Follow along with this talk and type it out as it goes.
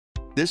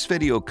This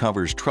video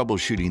covers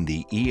troubleshooting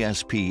the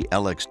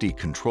ESP-LXD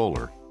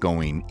controller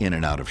going in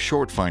and out of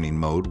short-finding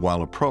mode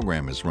while a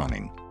program is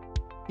running.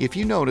 If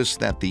you notice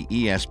that the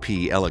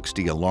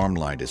ESP-LXD alarm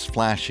light is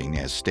flashing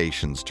as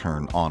stations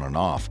turn on and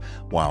off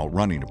while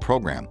running a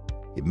program,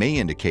 it may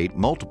indicate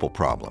multiple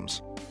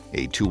problems: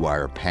 a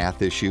two-wire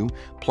path issue,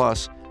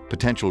 plus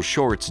potential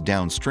shorts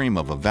downstream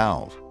of a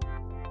valve.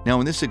 Now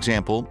in this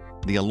example,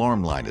 the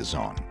alarm light is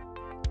on.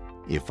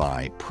 If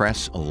I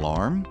press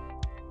alarm,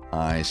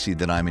 I see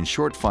that I'm in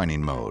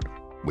short-finding mode,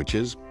 which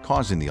is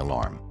causing the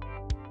alarm.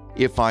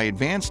 If I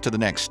advance to the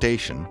next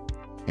station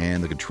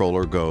and the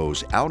controller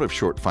goes out of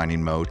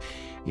short-finding mode,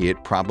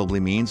 it probably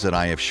means that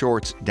I have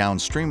shorts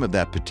downstream of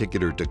that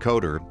particular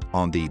decoder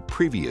on the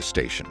previous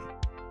station.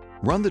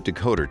 Run the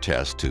decoder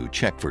test to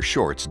check for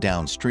shorts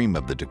downstream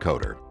of the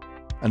decoder.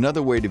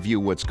 Another way to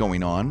view what's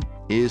going on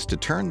is to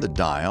turn the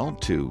dial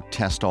to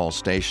Test All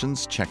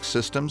Stations, Check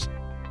Systems,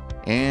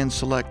 and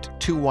select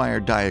Two-Wire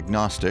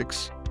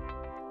Diagnostics,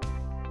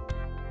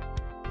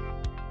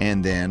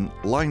 and then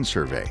Line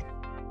Survey.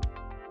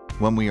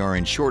 When we are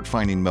in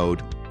short-finding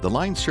mode, the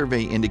line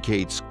survey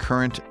indicates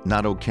current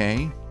not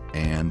OK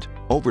and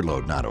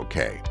overload not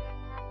OK.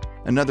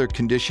 Another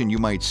condition you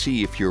might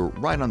see if you're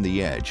right on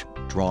the edge,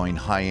 drawing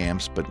high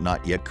amps but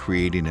not yet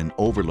creating an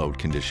overload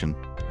condition,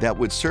 that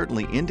would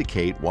certainly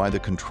indicate why the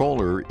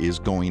controller is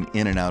going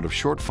in and out of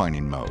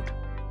short-finding mode.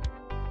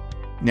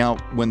 Now,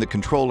 when the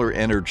controller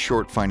entered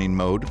short-finding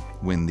mode,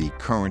 when the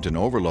current and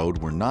overload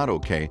were not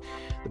OK,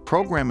 the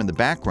program in the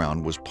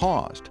background was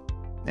paused.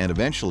 And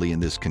eventually in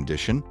this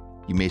condition,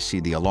 you may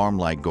see the alarm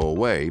light go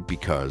away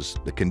because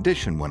the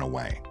condition went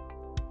away.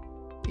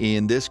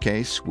 In this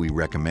case, we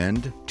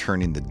recommend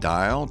turning the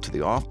dial to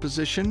the off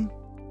position,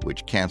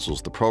 which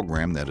cancels the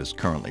program that is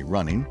currently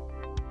running.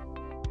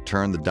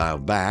 Turn the dial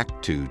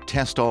back to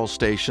Test All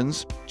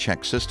Stations,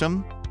 Check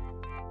System.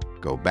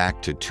 Go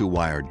back to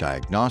Two-Wire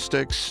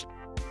Diagnostics,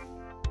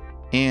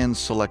 and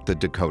select the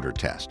decoder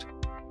test.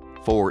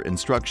 For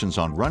instructions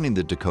on running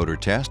the decoder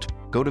test,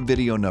 go to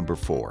video number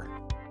 4.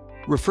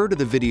 Refer to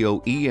the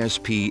video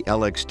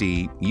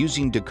ESP-LXD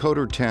using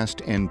decoder test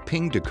and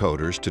ping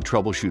decoders to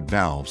troubleshoot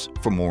valves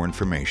for more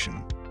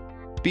information.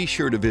 Be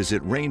sure to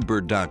visit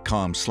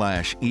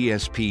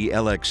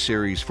rainbird.com/ESP-LX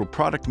series for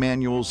product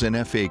manuals and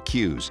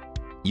FAQs.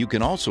 You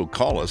can also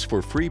call us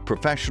for free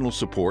professional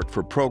support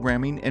for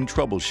programming and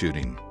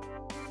troubleshooting.